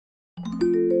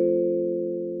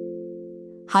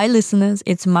Hi listeners,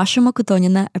 it's Masha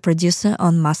Mokutonina, a producer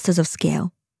on Masters of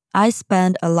Scale. I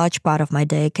spend a large part of my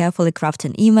day carefully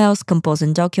crafting emails,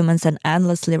 composing documents, and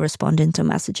endlessly responding to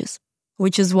messages.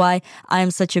 Which is why I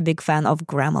am such a big fan of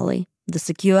Grammarly, the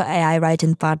secure AI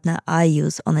writing partner I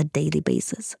use on a daily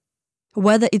basis.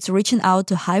 Whether it's reaching out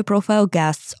to high-profile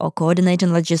guests or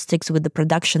coordinating logistics with the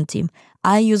production team,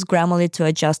 I use Grammarly to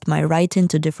adjust my writing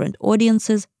to different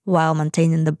audiences while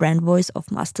maintaining the brand voice of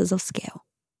Masters of Scale.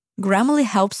 Grammarly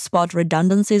helps spot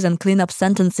redundancies and clean up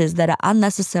sentences that are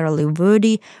unnecessarily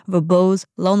wordy, verbose,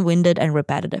 long-winded, and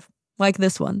repetitive, like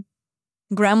this one.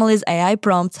 Grammarly's AI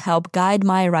prompts help guide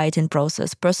my writing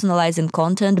process, personalizing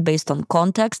content based on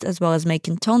context as well as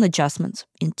making tone adjustments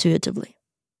intuitively.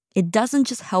 It doesn't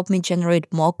just help me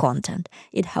generate more content,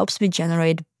 it helps me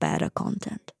generate better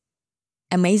content.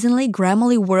 Amazingly,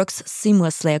 Grammarly works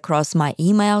seamlessly across my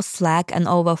email, Slack, and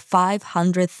over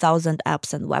 500,000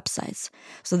 apps and websites,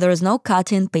 so there is no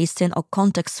cutting, pasting, or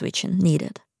context switching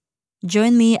needed.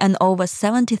 Join me and over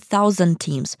 70,000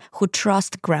 teams who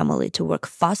trust Grammarly to work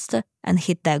faster and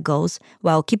hit their goals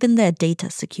while keeping their data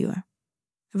secure.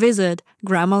 Visit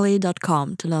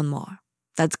Grammarly.com to learn more.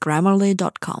 That's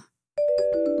Grammarly.com.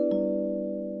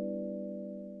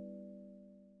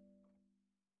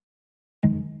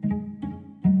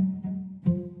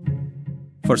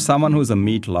 For someone who's a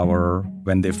meat lover,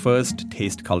 when they first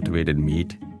taste cultivated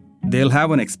meat, they'll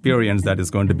have an experience that is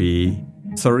going to be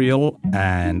surreal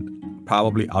and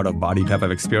probably out-of-body type of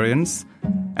experience,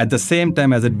 at the same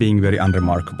time as it being very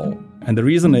unremarkable. And the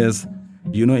reason is,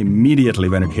 you know immediately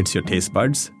when it hits your taste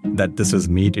buds that this is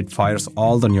meat. It fires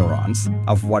all the neurons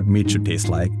of what meat should taste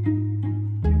like.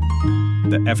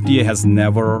 The FDA has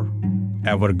never,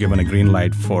 ever given a green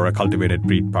light for a cultivated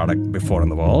meat product before in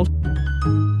the world.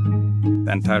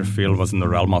 The entire field was in the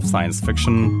realm of science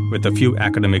fiction, with a few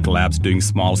academic labs doing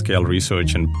small-scale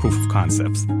research and proof of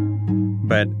concepts.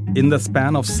 But in the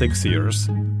span of 6 years,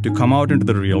 to come out into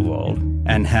the real world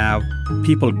and have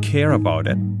people care about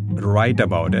it, write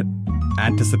about it,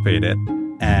 anticipate it,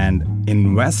 and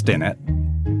invest in it,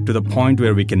 to the point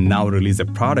where we can now release a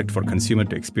product for consumer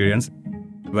to experience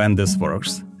when this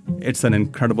works, it's an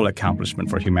incredible accomplishment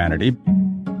for humanity.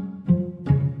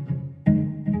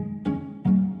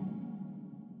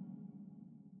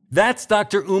 That's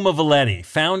Dr. Uma Valeti,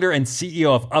 founder and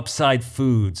CEO of Upside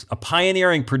Foods, a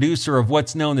pioneering producer of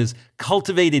what's known as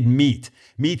cultivated meat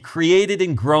created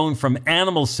and grown from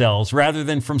animal cells rather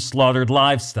than from slaughtered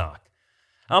livestock.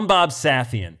 I'm Bob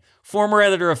Safian, former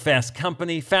editor of Fast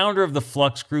Company, founder of the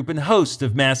Flux Group, and host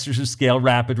of Masters of Scale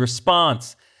Rapid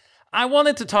Response. I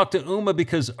wanted to talk to Uma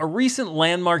because a recent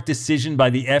landmark decision by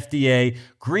the FDA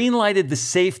greenlighted the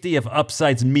safety of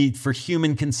Upside's meat for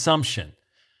human consumption.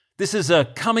 This is a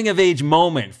coming-of-age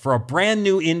moment for a brand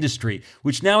new industry,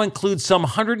 which now includes some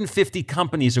 150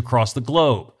 companies across the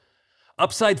globe.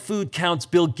 Upside Food counts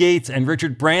Bill Gates and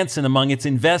Richard Branson among its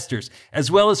investors,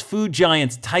 as well as food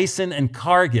giants Tyson and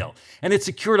Cargill, and it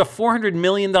secured a $400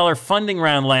 million funding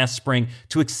round last spring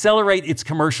to accelerate its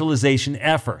commercialization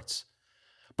efforts.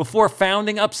 Before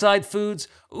founding Upside Foods,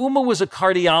 Uma was a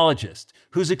cardiologist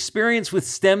whose experience with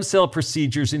stem cell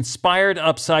procedures inspired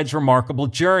Upside's remarkable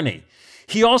journey.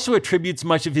 He also attributes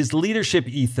much of his leadership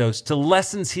ethos to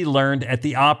lessons he learned at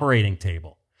the operating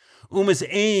table. Uma's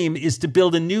aim is to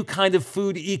build a new kind of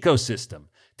food ecosystem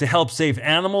to help save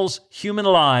animals, human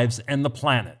lives, and the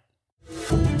planet.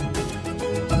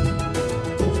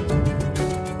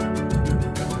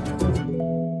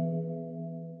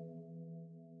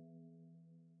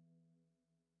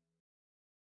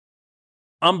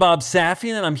 I'm Bob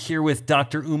Safian, and I'm here with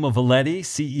Dr. Uma Valeti,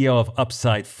 CEO of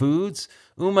Upside Foods.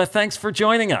 Uma, thanks for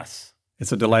joining us.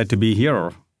 It's a delight to be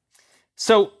here.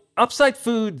 So, Upside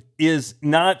Food is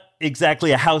not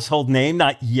exactly a household name,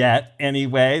 not yet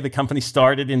anyway. The company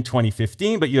started in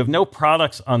 2015, but you have no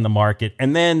products on the market.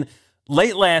 And then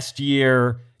late last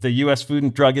year, the U.S. Food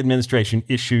and Drug Administration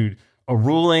issued a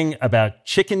ruling about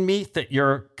chicken meat that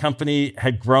your company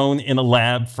had grown in a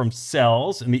lab from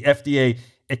cells, and the FDA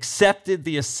accepted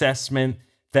the assessment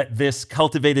that this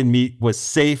cultivated meat was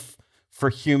safe for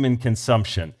human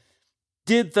consumption.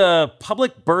 Did the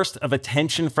public burst of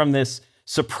attention from this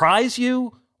surprise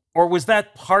you, or was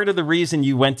that part of the reason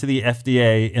you went to the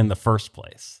FDA in the first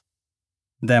place?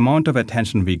 The amount of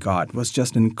attention we got was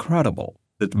just incredible.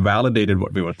 It validated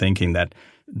what we were thinking, that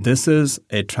this is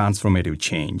a transformative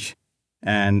change.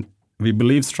 And we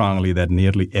believe strongly that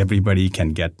nearly everybody can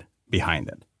get behind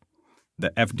it. The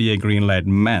FDA green light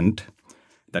meant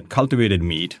that cultivated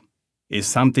meat is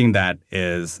something that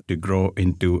is to grow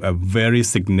into a very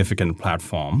significant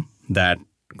platform that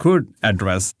could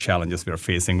address challenges we are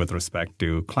facing with respect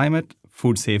to climate,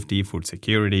 food safety, food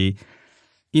security.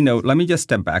 Let me just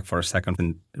step back for a second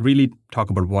and really talk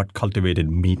about what cultivated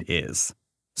meat is.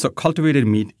 So cultivated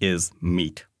meat is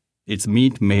meat. It's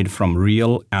meat made from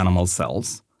real animal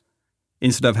cells.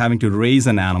 Instead of having to raise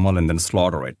an animal and then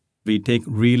slaughter it, we take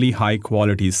really high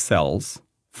quality cells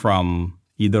from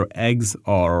either eggs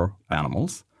or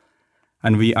animals,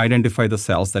 and we identify the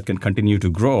cells that can continue to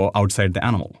grow outside the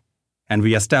animal. And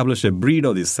we establish a breed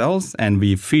of these cells, and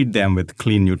we feed them with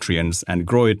clean nutrients and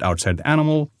grow it outside the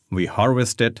animal. We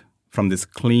harvest it from these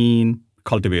clean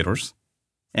cultivators,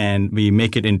 and we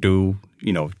make it into,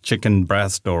 chicken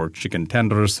breast or chicken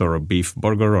tenders or a beef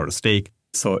burger or a steak.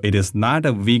 So it is not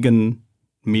a vegan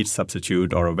meat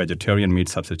substitute or a vegetarian meat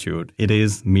substitute. It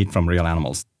is meat from real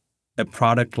animals. A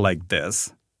product like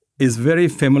this is very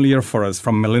familiar for us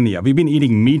from millennia. We've been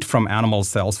eating meat from animal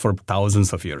cells for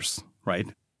thousands of years, right?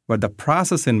 But the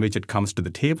process in which it comes to the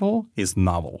table is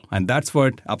novel. And that's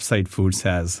what Upside Foods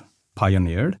has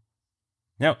pioneered.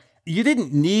 Now, you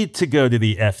didn't need to go to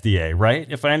the FDA, right?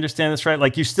 If I understand this right,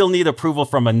 like you still need approval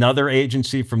from another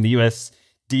agency, from the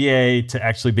USDA, to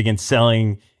actually begin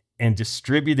selling and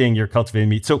distributing your cultivated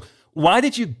meat. So why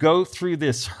did you go through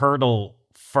this hurdle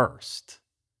first?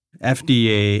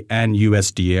 FDA and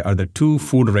USDA are the two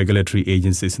food regulatory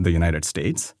agencies in the United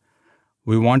States.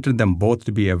 We wanted them both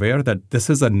to be aware that this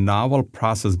is a novel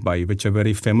process by which a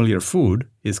very familiar food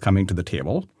is coming to the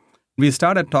table. We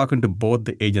started talking to both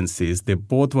the agencies. They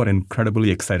both were incredibly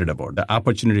excited about the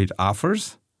opportunity it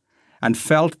offers and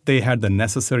felt they had the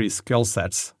necessary skill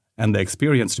sets and the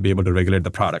experience to be able to regulate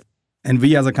the product. And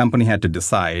we as a company had to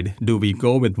decide, do we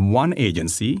go with one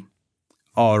agency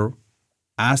or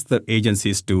ask the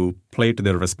agencies to play to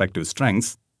their respective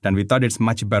strengths? And we thought it's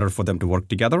much better for them to work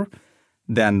together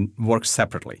than work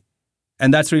separately.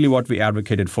 And that's really what we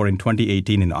advocated for in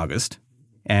 2018 in August.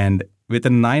 And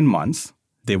within 9 months,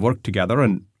 they worked together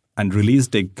and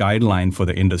released a guideline for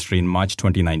the industry in March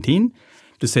 2019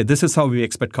 to say this is how we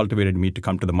expect cultivated meat to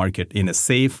come to the market in a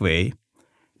safe way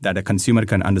that a consumer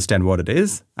can understand what it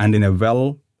is and in a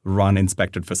well-run,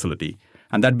 inspected facility.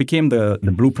 And that became the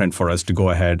blueprint for us to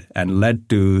go ahead and led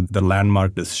to the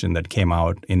landmark decision that came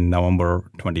out in November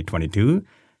 2022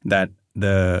 that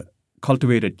the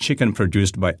cultivated chicken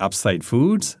produced by Upside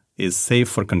Foods is safe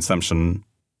for consumption.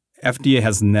 FDA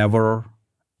has never,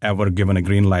 ever given a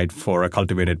green light for a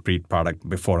cultivated meat product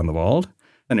before in the world,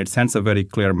 and it sends a very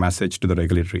clear message to the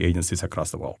regulatory agencies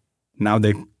across the world. Now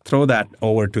they throw that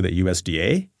over to the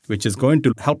USDA, which is going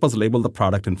to help us label the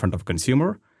product in front of a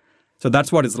consumer. So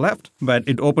that's what is left, but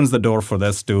it opens the door for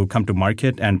this to come to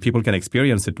market and people can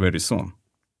experience it very soon.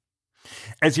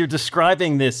 As you're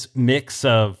describing this mix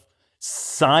of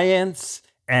science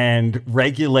and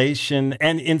regulation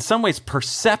and in some ways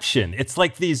perception, it's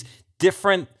like these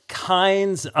different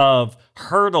kinds of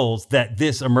hurdles that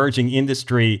this emerging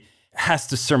industry has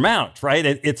to surmount, right?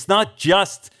 It's not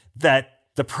just that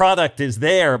the product is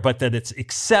there, but that it's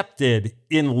accepted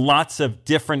in lots of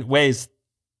different ways.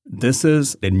 This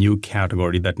is a new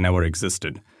category that never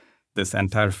existed. This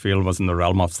entire field was in the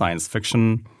realm of science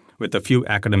fiction, with a few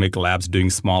academic labs doing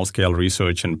small-scale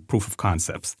research and proof of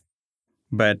concepts.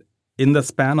 But in the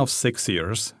span of 6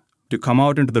 years, to come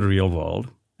out into the real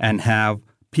world and have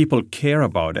people care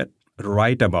about it,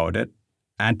 write about it,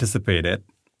 anticipate it,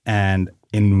 and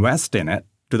invest in it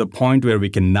to the point where we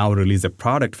can now release a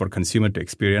product for consumer to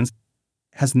experience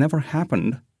has never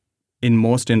happened in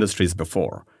most industries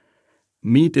before.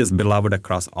 Meat is beloved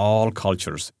across all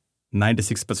cultures.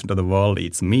 96% of the world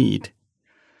eats meat.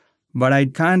 But I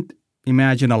can't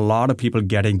imagine a lot of people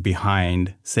getting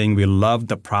behind saying we love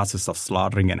the process of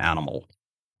slaughtering an animal.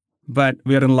 But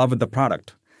we are in love with the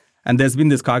product. And there's been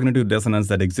this cognitive dissonance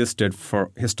that existed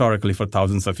historically for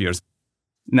thousands of years.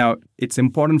 Now, it's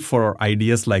important for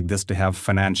ideas like this to have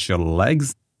financial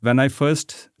legs. When I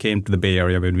first came to the Bay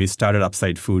Area, when we started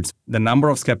Upside Foods, the number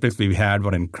of skeptics we had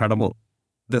were incredible.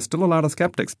 There's still a lot of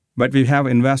skeptics, but we have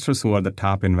investors who are the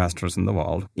top investors in the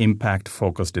world,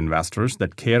 impact-focused investors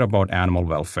that care about animal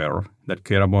welfare, that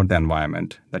care about the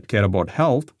environment, that care about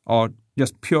health, or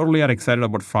just purely are excited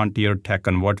about frontier tech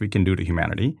and what we can do to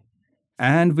humanity.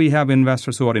 And we have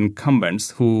investors who are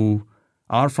incumbents who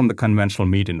are from the conventional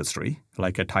meat industry,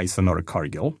 like a Tyson or a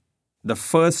Cargill. The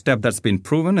first step that's been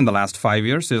proven in the last 5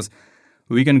 years is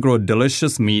we can grow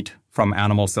delicious meat from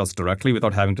animal cells directly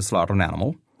without having to slaughter an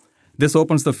animal. This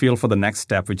opens the field for the next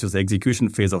step, which is the execution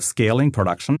phase of scaling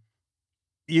production.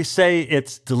 You say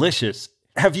it's delicious.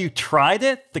 Have you tried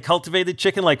it, the cultivated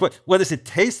chicken? Like, what does it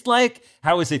taste like?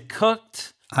 How is it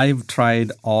cooked? I've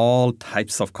tried all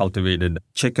types of cultivated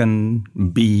chicken,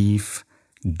 beef,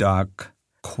 duck,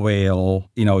 quail,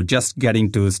 just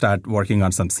getting to start working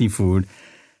on some seafood.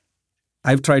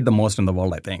 I've tried the most in the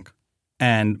world, I think.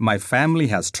 And my family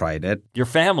has tried it. Your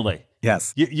family?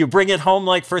 Yes. You bring it home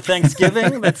like for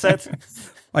Thanksgiving? That's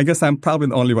I guess I'm probably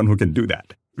the only one who can do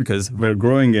that because we're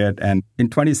growing it. And in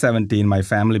 2017, my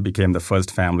family became the first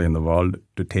family in the world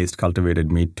to taste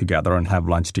cultivated meat together and have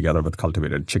lunch together with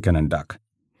cultivated chicken and duck.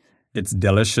 It's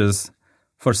delicious.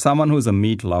 For someone who's a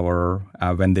meat lover,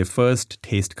 when they first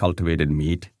taste cultivated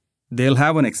meat, they'll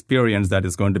have an experience that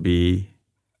is going to be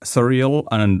surreal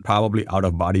and probably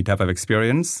out-of-body type of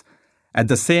experience, at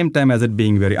the same time as it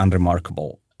being very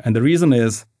unremarkable. And the reason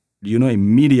is,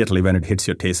 immediately when it hits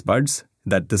your taste buds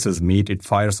that this is meat, it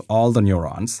fires all the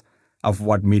neurons of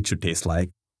what meat should taste like.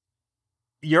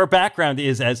 Your background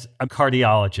is as a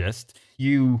cardiologist.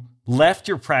 You left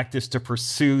your practice to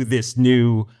pursue this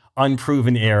new,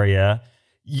 unproven area.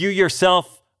 You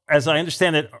yourself, as I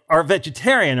understand it, are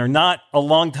vegetarian or not a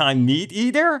longtime meat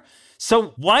eater.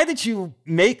 So why did you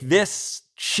make this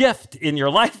shift in your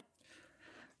life?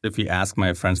 If you ask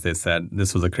my friends, they said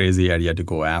this was a crazy idea to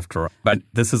go after. But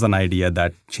this is an idea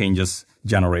that changes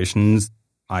generations.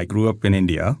 I grew up in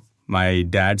India. My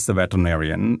dad's a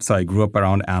veterinarian, so I grew up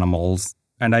around animals.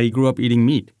 And I grew up eating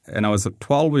meat. And I was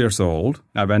 12 years old.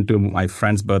 I went to my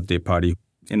friend's birthday party.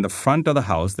 In the front of the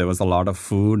house, there was a lot of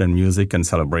food and music and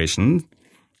celebration.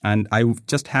 And I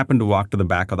just happened to walk to the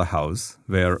back of the house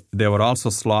where they were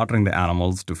also slaughtering the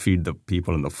animals to feed the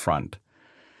people in the front.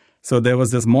 So there was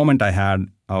this moment I had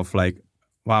of like,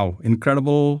 wow,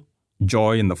 incredible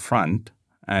joy in the front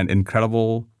and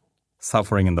incredible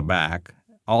suffering in the back,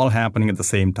 all happening at the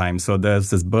same time. So there's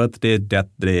this birthday, death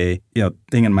day,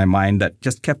 thing in my mind that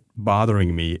just kept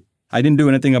bothering me. I didn't do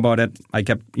anything about it. I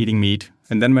kept eating meat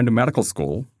and then went to medical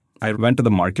school. I went to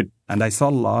the market and I saw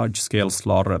large-scale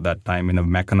slaughter at that time in a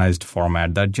mechanized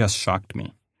format that just shocked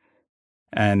me.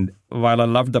 And while I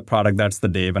loved the product, that's the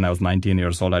day when I was 19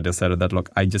 years old, I decided that, look,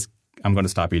 I'm going to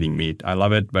stop eating meat. I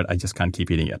love it, but I just can't keep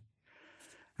eating it.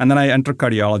 And then I entered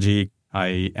cardiology.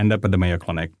 I ended up at the Mayo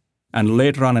Clinic. And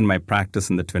later on in my practice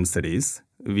in the Twin Cities,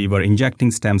 we were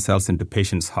injecting stem cells into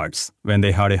patients' hearts when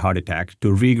they had a heart attack to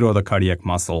regrow the cardiac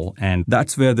muscle. And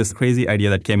that's where this crazy idea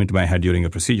that came into my head during a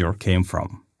procedure came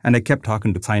from. And I kept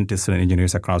talking to scientists and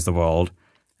engineers across the world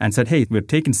and said, hey, we're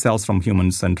taking cells from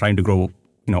humans and trying to grow,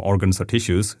 organs or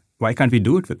tissues. Why can't we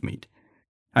do it with meat?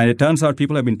 And it turns out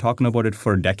people have been talking about it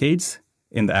for decades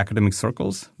in the academic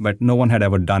circles, but no one had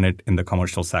ever done it in the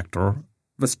commercial sector.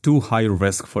 It was too high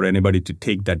risk for anybody to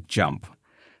take that jump.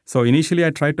 So initially,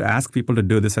 I tried to ask people to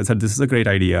do this. I said, this is a great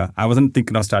idea. I wasn't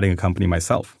thinking of starting a company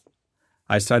myself.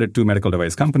 I started 2 medical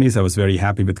device companies. I was very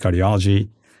happy with cardiology.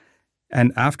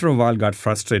 And after a while, got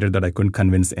frustrated that I couldn't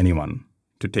convince anyone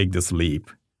to take this leap.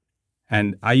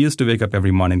 And I used to wake up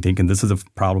every morning thinking this is a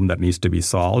problem that needs to be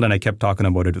solved. And I kept talking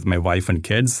about it with my wife and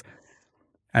kids.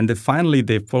 And finally,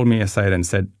 they pulled me aside and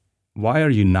said, why are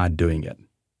you not doing it?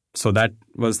 So that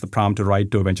was the prompt to write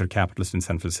to a venture capitalist in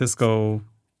San Francisco.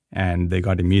 And they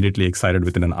got immediately excited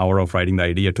within an hour of writing the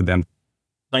idea to them.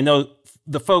 I know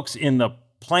the folks in the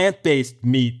plant-based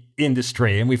meat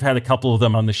industry, and we've had a couple of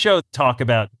them on the show, talk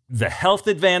about the health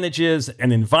advantages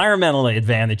and environmental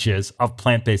advantages of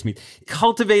plant-based meat.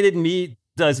 Cultivated meat,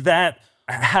 does that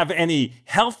have any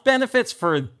health benefits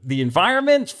for the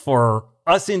environment, for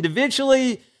us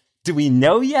individually? Do we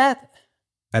know yet?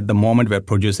 At the moment, we're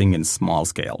producing in small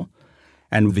scale.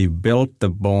 And we built the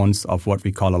bones of what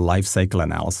we call a life cycle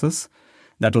analysis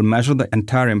that will measure the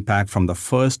entire impact from the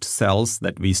first cells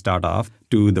that we start off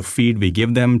to the feed we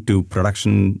give them, to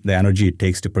production, the energy it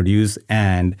takes to produce,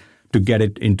 and to get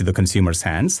it into the consumer's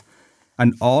hands.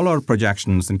 And all our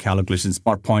projections and calculations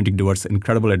are pointing towards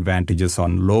incredible advantages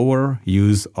on lower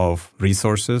use of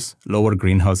resources, lower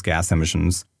greenhouse gas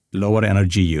emissions, lower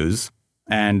energy use,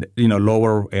 and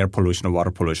lower air pollution or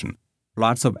water pollution.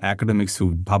 Lots of academics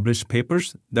who publish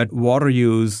papers that water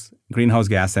use, greenhouse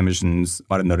gas emissions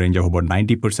are in the range of about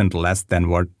 90% less than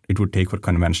what it would take for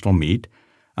conventional meat,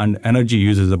 and energy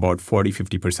use is about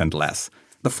 40-50% less.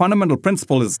 The fundamental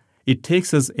principle is it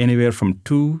takes us anywhere from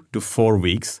 2 to 4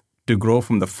 weeks to grow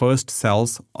from the first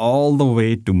cells all the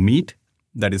way to meat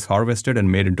that is harvested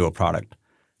and made into a product.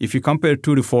 If you compare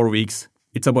 2 to 4 weeks,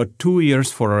 it's about 2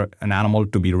 years for an animal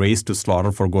to be raised to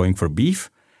slaughter for going for beef.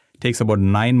 It takes about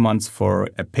 9 months for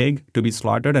a pig to be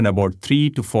slaughtered and about 3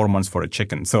 to 4 months for a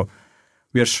chicken. So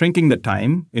we are shrinking the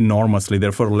time enormously,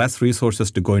 therefore less resources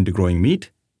to go into growing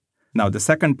meat. Now, the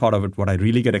second part of it, what I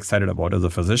really get excited about as a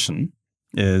physician,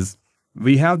 is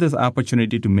we have this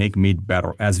opportunity to make meat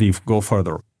better as we go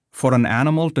further. For an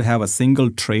animal to have a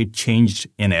single trait changed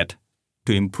in it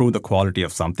to improve the quality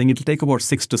of something, it'll take about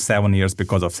 6 to 7 years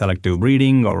because of selective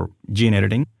breeding or gene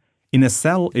editing. In a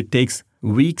cell, it takes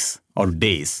weeks or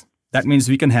days. That means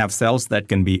we can have cells that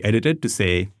can be edited to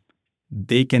say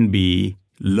they can be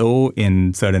low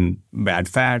in certain bad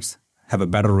fats, have a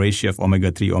better ratio of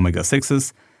omega-3,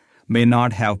 omega-6s, may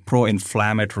not have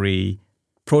pro-inflammatory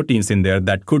proteins in there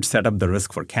that could set up the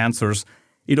risk for cancers.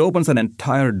 It opens an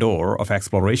entire door of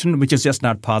exploration, which is just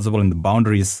not possible in the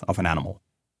boundaries of an animal.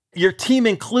 Your team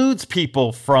includes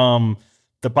people from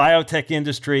the biotech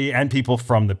industry and people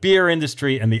from the beer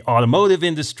industry and the automotive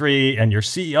industry, and your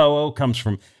COO comes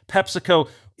from PepsiCo.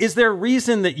 Is there a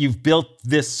reason that you've built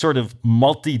this sort of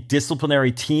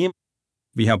multidisciplinary team?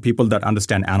 We have people that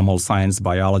understand animal science,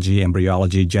 biology,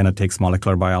 embryology, genetics,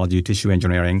 molecular biology, tissue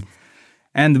engineering.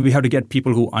 And we have to get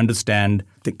people who understand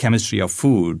the chemistry of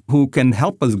food, who can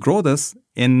help us grow this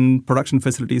in production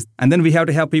facilities. And then we have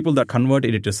to have people that convert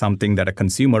it into something that a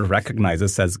consumer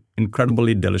recognizes as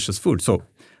incredibly delicious food. So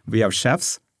we have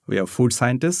chefs, we have food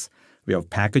scientists, we have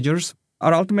packagers.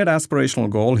 Our ultimate aspirational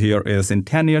goal here is in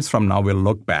 10 years from now, we'll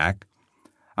look back,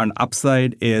 and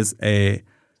Upside is a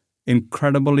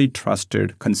incredibly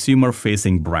trusted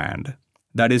consumer-facing brand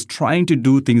that is trying to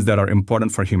do things that are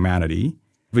important for humanity.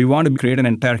 We want to create an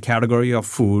entire category of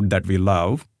food that we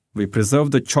love. We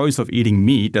preserve the choice of eating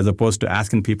meat as opposed to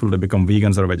asking people to become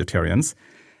vegans or vegetarians,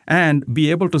 and be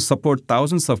able to support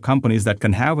thousands of companies that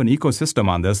can have an ecosystem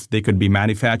on this. They could be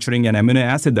manufacturing an amino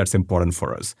acid that's important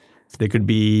for us. They could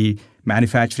be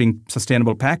manufacturing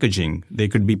sustainable packaging. They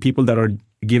could be people that are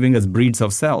giving us breeds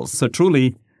of cells. So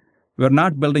truly, we're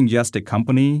not building just a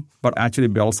company, but actually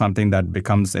build something that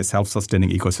becomes a self-sustaining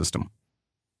ecosystem.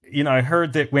 You know, I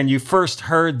heard that when you first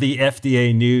heard the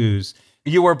FDA news,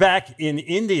 you were back in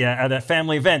India at a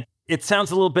family event. It sounds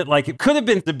a little bit like it could have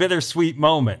been a bittersweet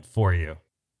moment for you.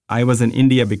 I was in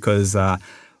India because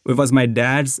it was my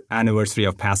dad's anniversary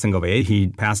of passing away. He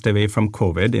passed away from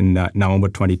COVID in November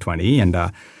 2020. And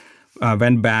I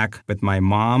went back with my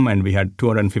mom, and we had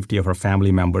 250 of our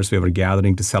family members. We were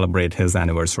gathering to celebrate his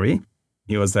anniversary.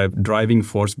 He was a driving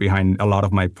force behind a lot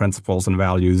of my principles and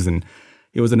values, and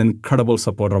he was an incredible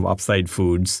supporter of Upside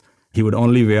Foods. He would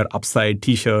only wear Upside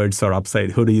T-shirts or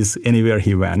Upside hoodies anywhere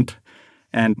he went.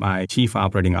 And my chief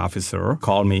operating officer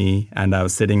called me, and I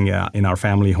was sitting in our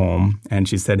family home, and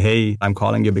she said, "Hey, I'm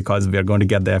calling you because we are going to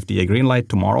get the FDA green light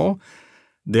tomorrow.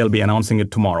 They'll be announcing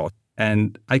it tomorrow."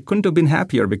 And I couldn't have been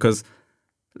happier because,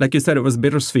 like you said, it was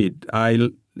bittersweet. I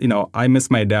miss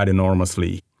my dad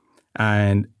enormously.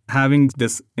 And having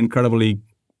this incredibly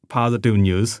positive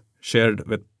news shared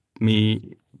with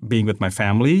me being with my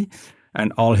family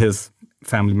and all his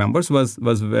family members was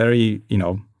very,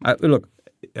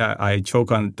 I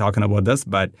choke on talking about this,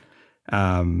 but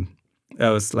it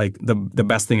was like the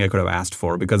best thing I could have asked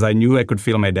for, because I knew I could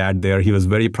feel my dad there. He was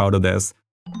very proud of this.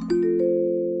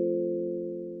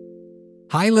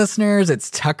 Hi, listeners. It's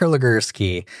Tucker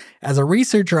Legursky. As a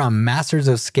researcher on Masters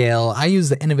of Scale, I use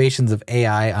the innovations of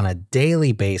AI on a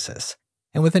daily basis.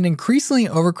 And with an increasingly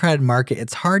overcrowded market,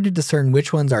 it's hard to discern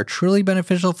which ones are truly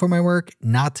beneficial for my work,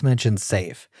 not to mention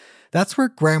safe. That's where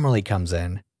Grammarly comes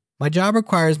in. My job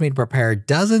requires me to prepare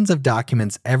dozens of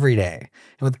documents every day.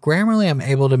 And with Grammarly, I'm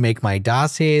able to make my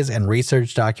dossiers and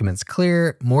research documents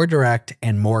clear, more direct,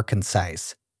 and more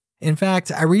concise. In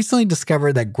fact, I recently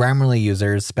discovered that Grammarly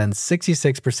users spend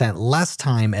 66% less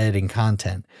time editing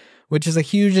content, which is a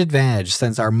huge advantage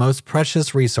since our most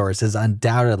precious resource is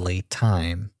undoubtedly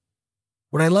time.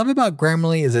 What I love about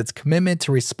Grammarly is its commitment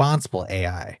to responsible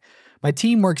AI. My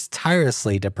team works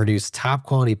tirelessly to produce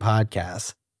top-quality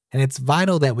podcasts, and it's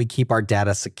vital that we keep our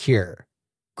data secure.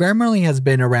 Grammarly has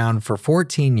been around for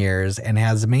 14 years and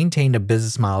has maintained a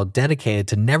business model dedicated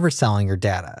to never selling your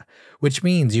data, which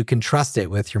means you can trust it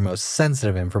with your most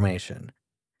sensitive information.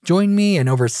 Join me and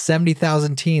over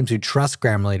 70,000 teams who trust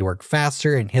Grammarly to work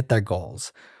faster and hit their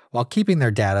goals, while keeping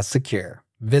their data secure.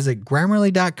 Visit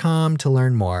Grammarly.com to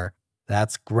learn more.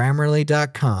 That's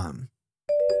Grammarly.com.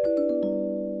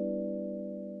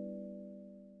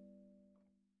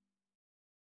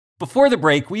 Before the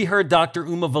break, we heard Dr.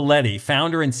 Uma Valeti,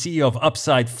 founder and CEO of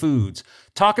Upside Foods,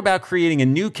 talk about creating a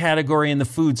new category in the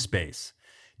food space.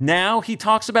 Now he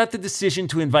talks about the decision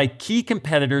to invite key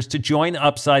competitors to join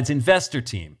Upside's investor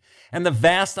team and the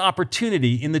vast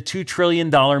opportunity in the $2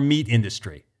 trillion meat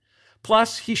industry.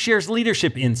 Plus, he shares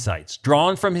leadership insights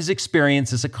drawn from his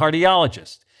experience as a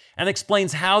cardiologist and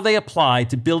explains how they apply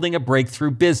to building a breakthrough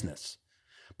business.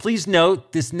 Please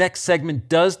note, this next segment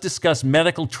does discuss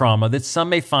medical trauma that some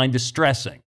may find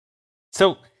distressing.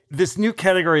 So, this new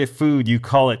category of food, you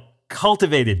call it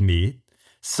cultivated meat.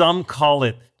 Some call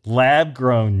it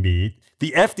lab-grown meat.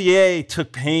 The FDA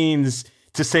took pains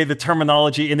to say the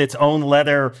terminology in its own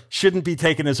letter shouldn't be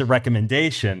taken as a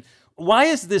recommendation. Why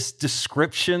is this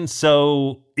description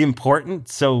so important,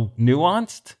 so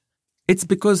nuanced? It's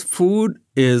because food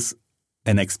is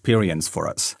an experience for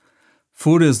us.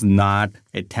 Food is not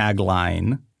a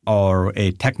tagline or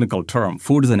a technical term.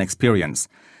 Food is an experience.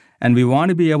 And we want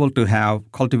to be able to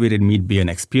have cultivated meat be an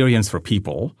experience for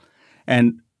people.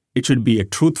 And it should be a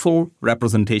truthful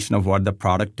representation of what the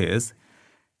product is.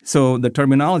 So the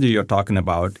terminology you're talking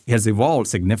about has evolved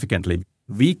significantly.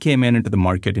 We came into the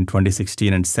market in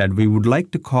 2016 and said we would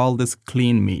like to call this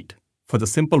clean meat for the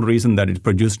simple reason that it's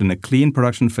produced in a clean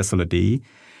production facility.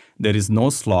 There is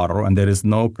no slaughter and there is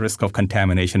no risk of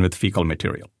contamination with fecal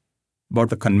material. But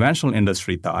the conventional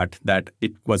industry thought that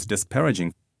it was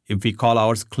disparaging. If we call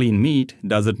ours clean meat,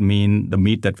 does it mean the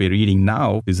meat that we're eating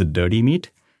now is a dirty meat?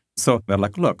 So we're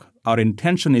like, look, our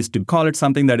intention is to call it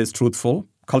something that is truthful.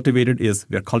 Cultivated is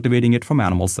we're cultivating it from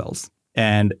animal cells.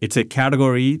 And it's a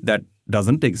category that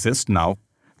doesn't exist now.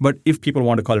 But if people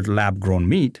want to call it lab-grown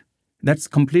meat, that's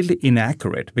completely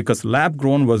inaccurate because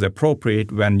lab-grown was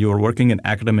appropriate when you were working in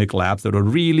academic labs that were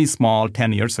really small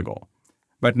 10 years ago.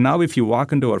 But now if you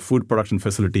walk into our food production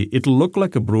facility, it'll look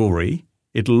like a brewery.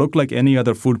 It'll look like any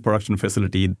other food production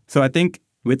facility. So I think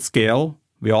with scale,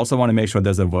 we also want to make sure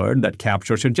there's a word that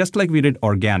captures it, just like we did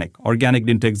organic. Organic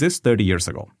didn't exist 30 years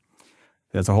ago.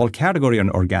 There's a whole category on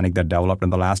organic that developed in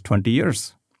the last 20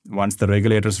 years. Once the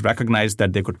regulators recognized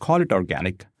that they could call it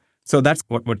organic. So that's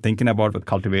what we're thinking about with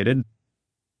cultivated.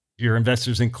 Your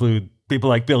investors include people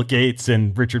like Bill Gates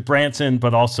and Richard Branson,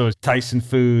 but also Tyson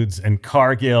Foods and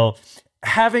Cargill.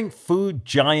 Having food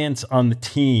giants on the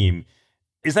team,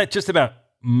 is that just about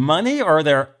money or are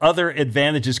there other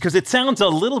advantages? Because it sounds a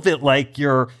little bit like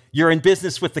you're in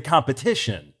business with the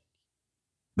competition.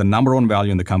 The number one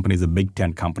value in the company is a big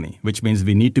tent company, which means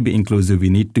we need to be inclusive. We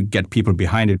need to get people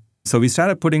behind it. So we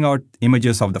started putting out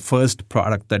images of the first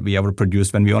product that we ever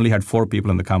produced when we only had 4 people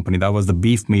in the company. That was the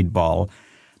beef meatball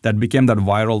that became that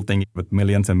viral thing with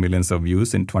millions and millions of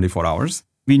views in 24 hours.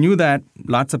 We knew that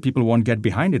lots of people won't get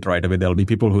behind it right away. There'll be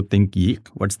people who think, eek,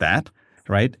 what's that?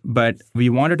 Right? But we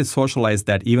wanted to socialize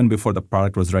that even before the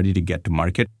product was ready to get to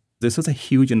market. This was a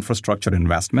huge infrastructure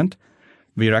investment.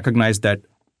 We recognized that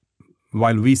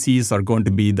while VCs are going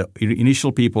to be the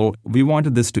initial people, we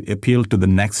wanted this to appeal to the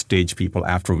next stage people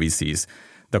after VCs,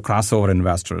 the crossover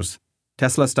investors.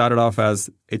 Tesla started off as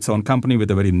its own company with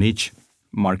a very niche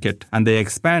market, and they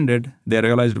expanded. They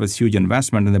realized it was huge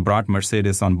investment, and they brought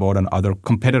Mercedes on board and other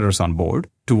competitors on board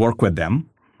to work with them.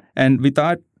 And we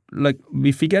thought, like,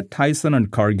 if we get Tyson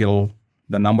and Cargill,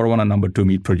 the number 1 and number 2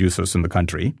 meat producers in the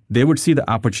country, they would see the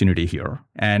opportunity here.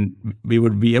 And we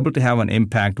would be able to have an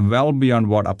impact well beyond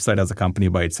what Upside as a company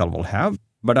by itself will have.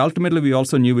 But ultimately, we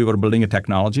also knew we were building a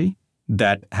technology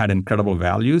that had incredible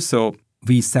value. So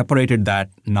we separated that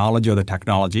knowledge of the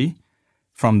technology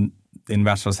from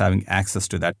investors having access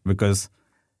to that. Because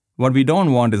what we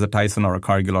don't want is a Tyson or a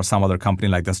Cargill or some other company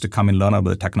like this to come and learn about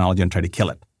the technology and try to kill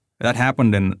it. That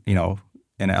happened in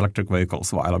electric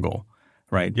vehicles a while ago,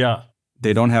 right? Yeah.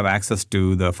 They don't have access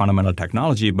to the fundamental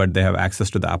technology, but they have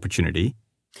access to the opportunity.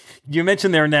 You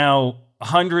mentioned there are now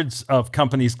hundreds of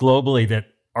companies globally that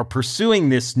are pursuing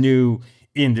this new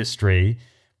industry.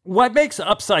 What makes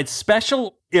Upside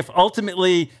special if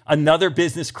ultimately another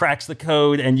business cracks the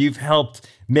code and you've helped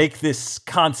make this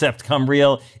concept come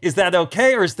real? Is that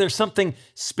okay? Or is there something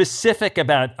specific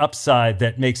about Upside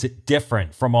that makes it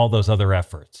different from all those other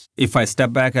efforts? If I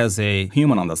step back as a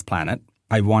human on this planet,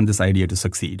 I want this idea to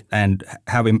succeed and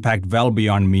have impact well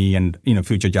beyond me and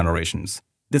future generations.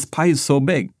 This pie is so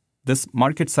big. This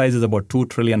market size is about $2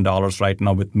 trillion right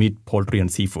now with meat, poultry,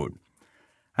 and seafood.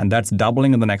 And that's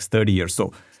doubling in the next 30 years.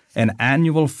 So an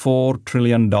annual $4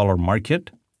 trillion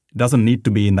market doesn't need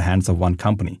to be in the hands of one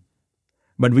company.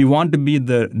 But we want to be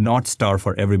the North Star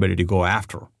for everybody to go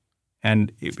after.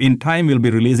 And in time, we'll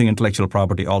be releasing intellectual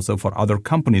property also for other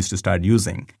companies to start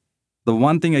using. The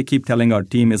one thing I keep telling our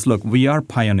team is, look, we are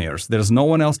pioneers. There's no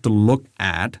one else to look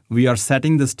at. We are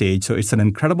setting the stage. So it's an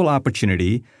incredible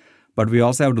opportunity, but we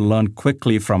also have to learn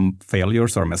quickly from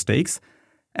failures or mistakes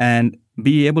and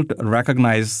be able to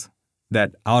recognize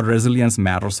that our resilience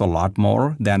matters a lot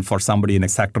more than for somebody in a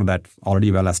sector that's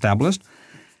already well established.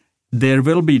 There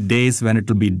will be days when it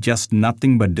will be just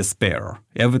nothing but despair.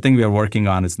 Everything we are working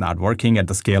on is not working at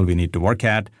the scale we need to work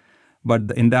at. But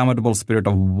the indomitable spirit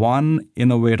of one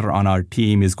innovator on our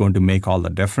team is going to make all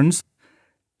the difference.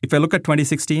 If I look at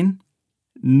 2016,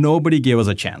 nobody gave us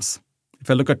a chance. If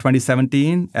I look at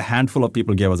 2017, a handful of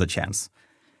people gave us a chance.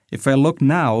 If I look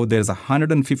now, there's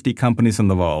 150 companies in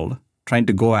the world trying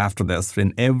to go after this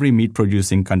in every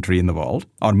meat-producing country in the world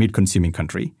or meat-consuming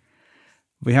country.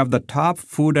 We have the top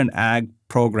food and ag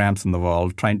programs in the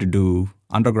world trying to do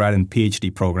undergrad and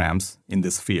PhD programs in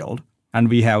this field. And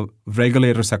we have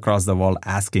regulators across the world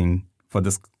asking for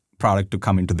this product to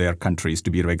come into their countries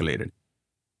to be regulated.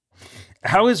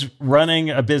 How is running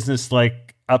a business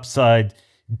like Upside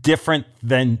different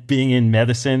than being in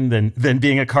medicine, than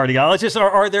being a cardiologist? Or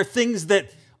are there things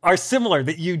that are similar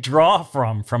that you draw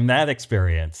from that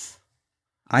experience?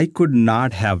 I could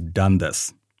not have done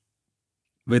this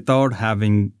without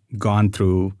having gone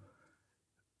through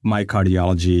my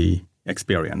cardiology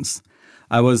experience.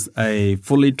 I was a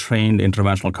fully trained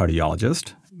interventional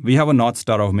cardiologist. We have a North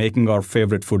Star of making our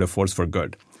favorite food a force for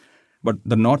good. But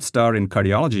the North Star in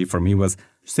cardiology for me was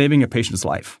saving a patient's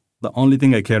life. The only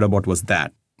thing I cared about was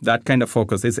that. That kind of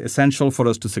focus is essential for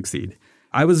us to succeed.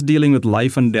 I was dealing with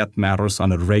life and death matters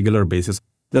on a regular basis.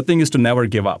 The thing is to never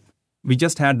give up. We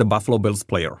just had the Buffalo Bills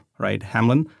player, right,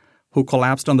 Hamlin, who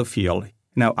collapsed on the field.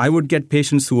 Now, I would get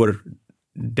patients who were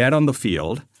dead on the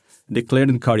field, declared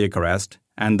in cardiac arrest,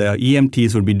 and the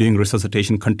EMTs would be doing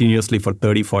resuscitation continuously for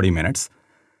 30, 40 minutes.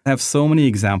 I have so many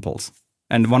examples.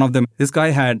 And one of them, this guy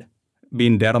had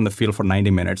been dead on the field for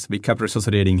 90 minutes. We kept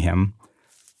resuscitating him,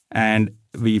 and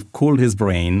we cooled his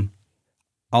brain.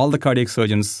 All the cardiac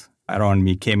surgeons around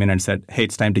me came in and said, hey,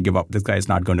 it's time to give up. This guy is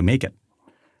not going to make it.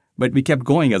 But we kept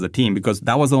going as a team because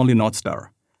that was the only North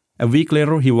Star. A week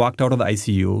later, he walked out of the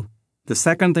ICU. The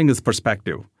second thing is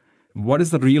perspective. What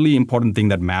is the really important thing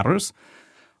that matters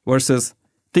versus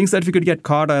things that we could get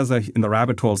caught in the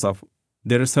rabbit holes of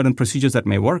there are certain procedures that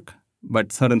may work,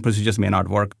 but certain procedures may not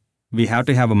work. We have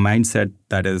to have a mindset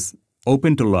that is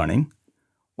open to learning,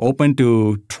 open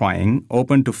to trying,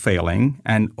 open to failing,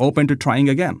 and open to trying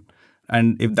again.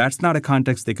 And if that's not a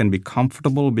context they can be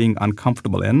comfortable being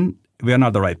uncomfortable in, we are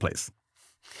not the right place.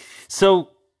 So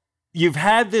you've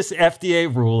had this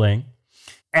FDA ruling,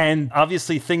 and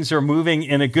obviously things are moving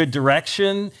in a good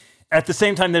direction. At the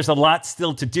same time, there's a lot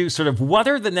still to do. Sort of what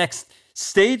are the next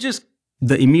stages?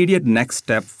 The immediate next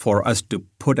step for us to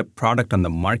put a product on the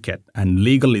market and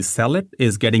legally sell it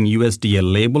is getting USDA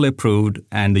label approved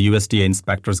and the USDA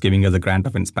inspectors giving us a grant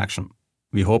of inspection.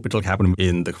 We hope it will happen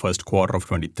in the first quarter of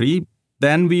 23.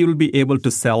 Then we will be able to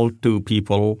sell to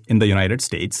people in the United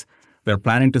States. We're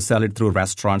planning to sell it through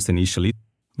restaurants initially.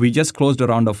 We just closed a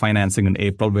round of financing in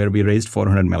April where we raised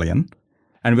 $400 million.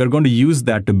 And we're going to use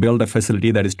that to build a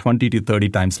facility that is 20 to 30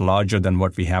 times larger than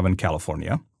what we have in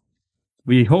California.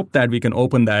 We hope that we can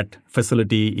open that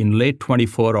facility in late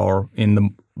 24 or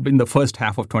in the first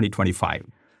half of 2025.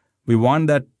 We want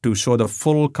that to show the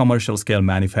full commercial scale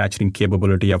manufacturing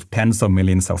capability of tens of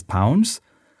millions of pounds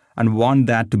and want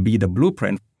that to be the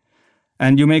blueprint.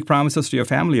 And you make promises to your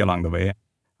family along the way.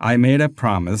 I made a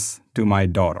promise to my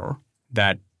daughter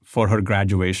that for her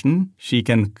graduation, she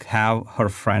can have her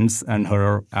friends and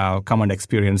her come and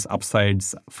experience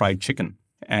Upside's fried chicken.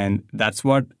 And that's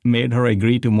what made her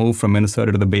agree to move from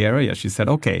Minnesota to the Bay Area. She said,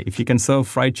 okay, if you can serve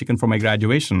fried chicken for my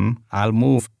graduation, I'll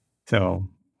move. So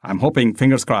I'm hoping,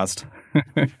 fingers crossed.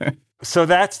 So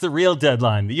that's the real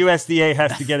deadline. The USDA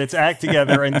has to get its act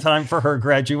together in time for her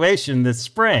graduation this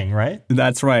spring, right?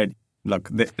 That's right. Look,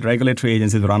 the regulatory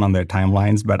agencies run on their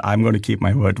timelines, but I'm going to keep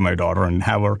my word to my daughter and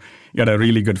have her get a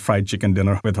really good fried chicken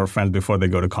dinner with her friends before they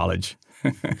go to college.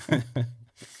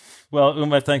 Well,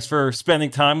 Uma, thanks for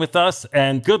spending time with us,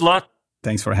 and good luck.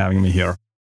 Thanks for having me here.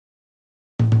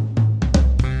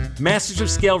 Masters of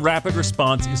Scale Rapid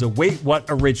Response is a Wait What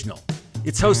original.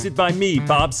 It's hosted by me,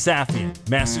 Bob Safian,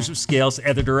 Masters of Scale's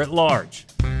editor-at-large.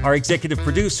 Our executive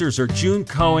producers are June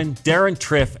Cohen, Darren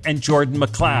Triff, and Jordan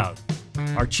McLeod.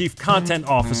 Our chief content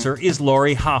officer is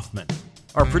Lori Hoffman.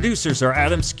 Our producers are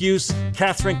Adam Skuse,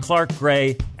 Catherine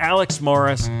Clark-Gray, Alex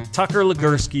Morris, Tucker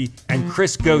Legursky, and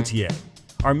Chris Gauthier.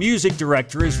 Our music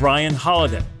director is Ryan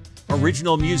Holiday.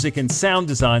 Original music and sound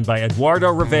design by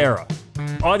Eduardo Rivera.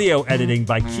 Audio editing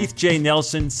by Keith J.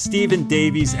 Nelson, Stephen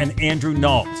Davies, and Andrew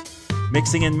Nault.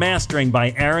 Mixing and mastering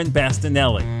by Aaron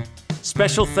Bastinelli.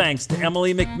 Special thanks to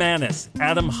Emily McManus,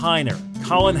 Adam Heiner,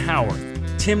 Colin Howarth,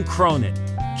 Tim Cronin,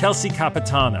 Kelsey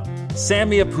Capitano,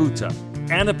 Sammy Aputa,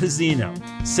 Anna Pizzino,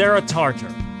 Sarah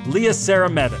Tartar, Leah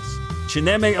Sarametis,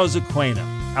 Chineme Ozuquena,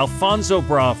 Alfonso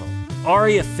Bravo,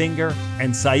 Aria Finger,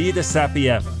 and Saida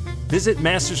Sapieva. Visit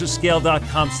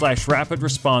mastersofscale.com/rapid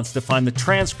response to find the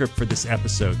transcript for this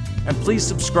episode, and please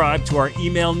subscribe to our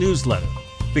email newsletter.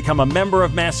 Become a member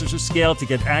of Masters of Scale to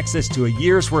get access to a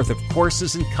year's worth of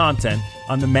courses and content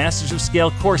on the Masters of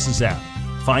Scale Courses app.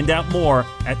 Find out more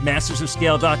at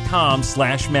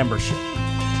mastersofscale.com/membership.